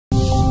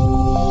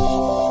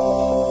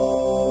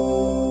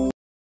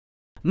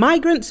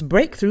Migrants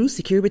break through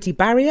security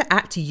barrier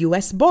at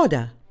US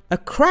border. A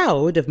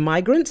crowd of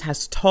migrants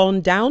has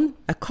torn down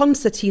a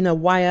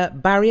concertina-wire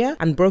barrier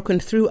and broken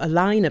through a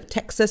line of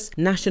Texas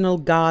National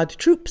Guard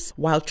troops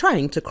while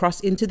trying to cross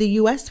into the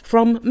US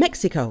from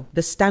Mexico.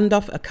 The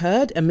standoff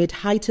occurred amid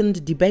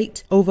heightened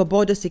debate over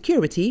border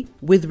security,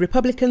 with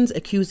Republicans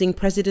accusing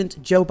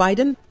President Joe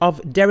Biden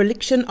of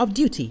dereliction of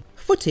duty.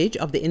 Footage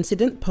of the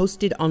incident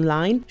posted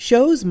online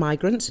shows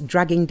migrants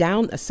dragging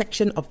down a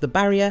section of the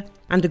barrier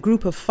and a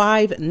group of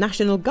 5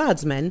 National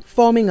Guardsmen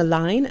forming a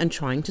line and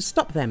trying to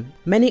stop them.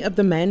 Many of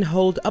the men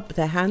hold up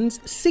their hands,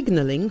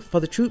 signaling for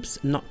the troops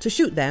not to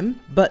shoot them,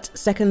 but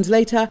seconds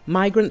later,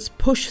 migrants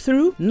push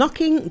through,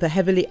 knocking the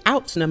heavily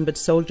outnumbered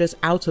soldiers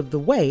out of the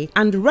way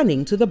and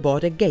running to the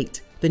border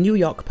gate. The New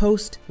York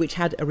Post, which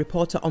had a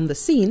reporter on the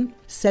scene,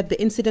 said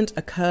the incident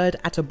occurred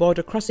at a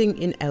border crossing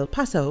in El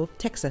Paso,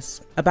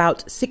 Texas.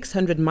 About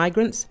 600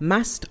 migrants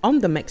massed on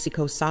the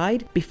Mexico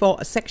side before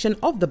a section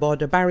of the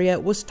border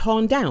barrier was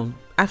torn down.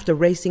 After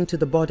racing to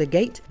the border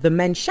gate, the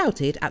men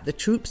shouted at the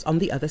troops on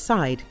the other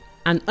side.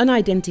 An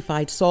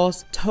unidentified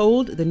source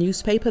told the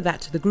newspaper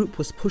that the group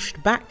was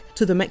pushed back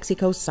to the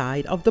Mexico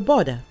side of the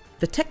border.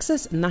 The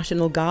Texas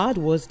National Guard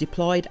was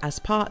deployed as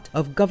part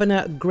of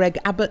Governor Greg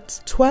Abbott's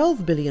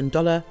 $12 billion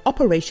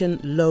Operation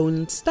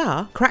Lone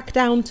Star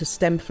crackdown to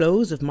stem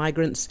flows of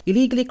migrants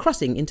illegally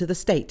crossing into the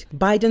state.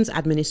 Biden's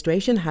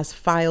administration has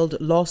filed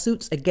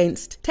lawsuits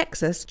against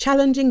Texas,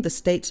 challenging the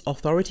state's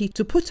authority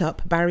to put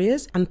up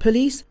barriers and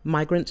police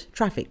migrant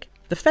traffic.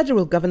 The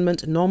federal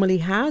government normally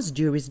has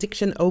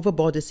jurisdiction over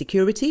border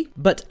security,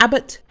 but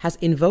Abbott has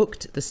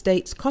invoked the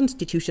state's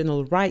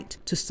constitutional right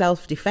to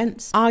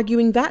self-defense,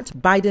 arguing that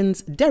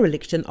Biden's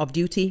dereliction of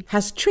duty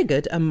has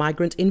triggered a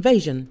migrant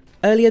invasion.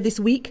 Earlier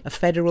this week, a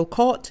federal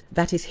court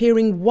that is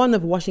hearing one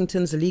of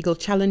Washington's legal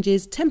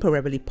challenges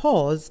temporarily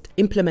paused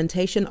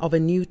implementation of a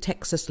new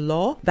Texas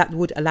law that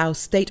would allow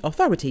state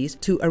authorities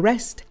to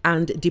arrest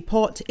and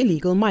deport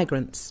illegal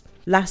migrants.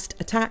 Last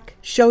attack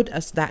showed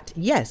us that,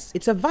 yes,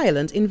 it's a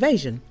violent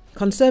invasion.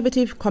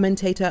 Conservative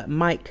commentator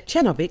Mike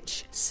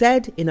Chenovich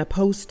said in a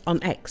post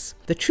on X,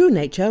 the true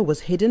nature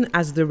was hidden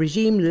as the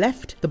regime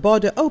left the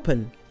border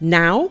open.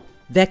 Now,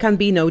 there can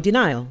be no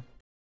denial.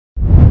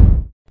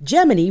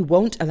 Germany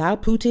won't allow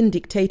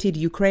Putin-dictated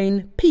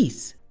Ukraine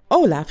peace.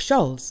 Olaf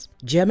Scholz.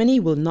 Germany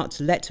will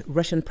not let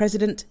Russian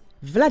President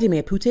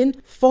Vladimir Putin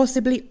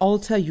forcibly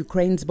alter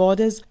Ukraine's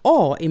borders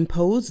or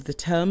impose the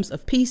terms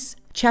of peace.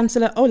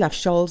 Chancellor Olaf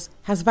Scholz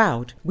has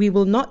vowed, "We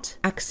will not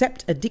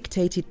accept a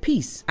dictated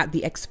peace at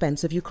the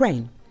expense of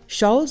Ukraine."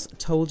 Scholz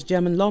told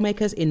German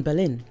lawmakers in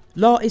Berlin,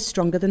 "Law is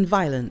stronger than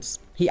violence."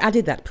 He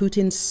added that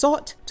Putin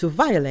sought to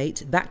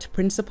violate that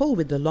principle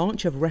with the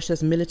launch of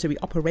Russia's military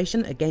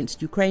operation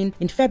against Ukraine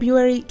in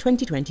February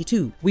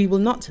 2022. "We will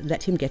not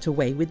let him get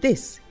away with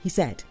this," he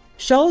said.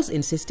 Scholz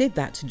insisted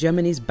that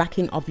Germany's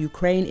backing of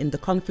Ukraine in the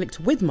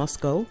conflict with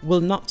Moscow will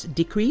not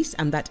decrease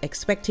and that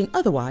expecting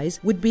otherwise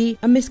would be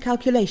a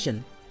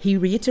miscalculation. He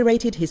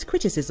reiterated his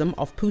criticism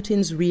of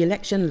Putin's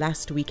re-election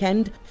last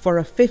weekend for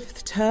a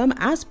 5th term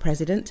as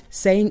president,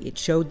 saying it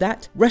showed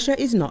that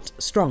Russia is not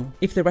strong.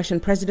 If the Russian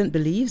president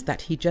believes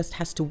that he just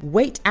has to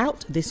wait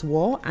out this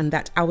war and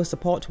that our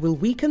support will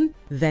weaken,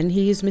 then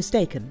he is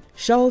mistaken,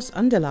 Scholz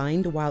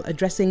underlined while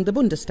addressing the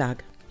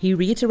Bundestag. He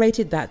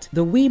reiterated that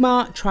the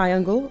Weimar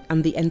Triangle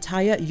and the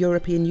entire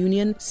European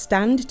Union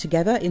stand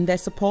together in their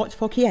support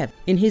for Kiev.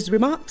 In his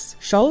remarks,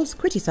 Scholz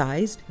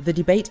criticized the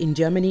debate in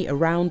Germany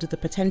around the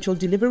potential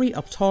delivery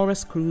of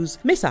Taurus cruise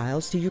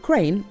missiles to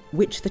Ukraine,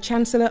 which the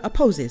Chancellor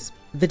opposes.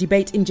 "The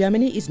debate in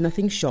Germany is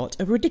nothing short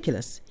of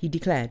ridiculous," he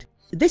declared.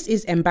 "This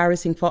is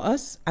embarrassing for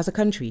us as a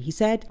country," he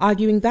said,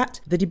 arguing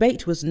that the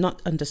debate was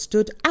not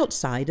understood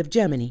outside of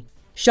Germany.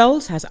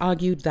 Scholz has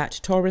argued that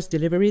Taurus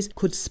deliveries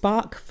could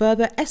spark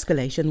further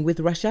escalation with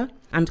Russia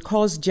and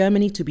cause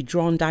Germany to be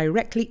drawn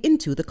directly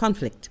into the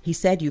conflict. He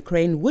said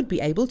Ukraine would be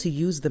able to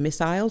use the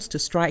missiles to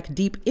strike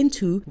deep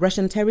into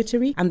Russian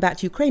territory and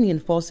that Ukrainian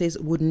forces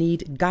would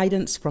need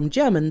guidance from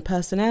German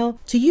personnel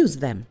to use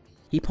them.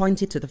 He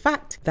pointed to the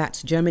fact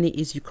that Germany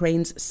is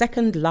Ukraine's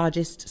 2nd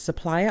largest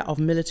supplier of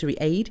military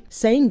aid,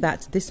 saying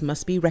that this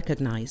must be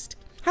recognized.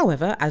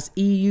 However, as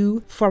EU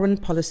Foreign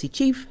Policy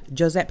Chief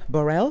Josep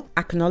Borrell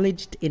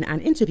acknowledged in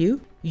an interview,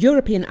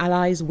 European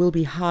allies will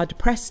be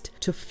hard-pressed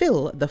to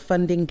fill the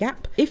funding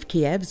gap if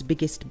Kiev's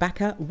biggest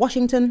backer,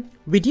 Washington,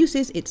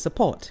 reduces its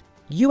support.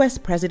 US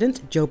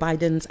President Joe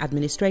Biden's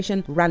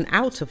administration ran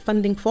out of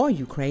funding for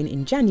Ukraine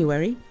in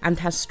January and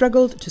has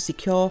struggled to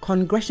secure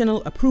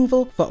congressional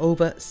approval for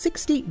over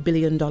 $60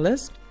 billion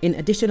in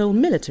additional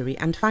military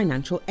and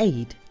financial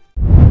aid.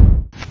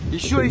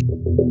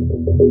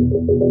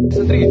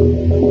 Смотри.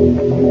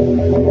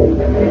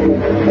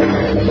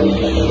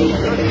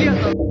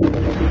 Ракета.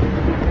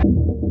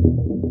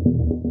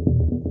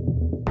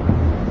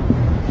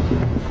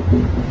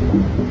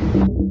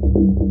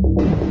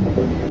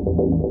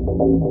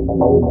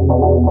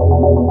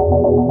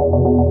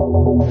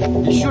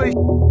 Еще.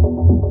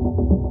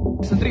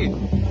 Смотри.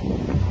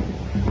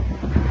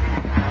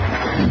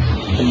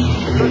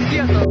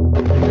 Ракета.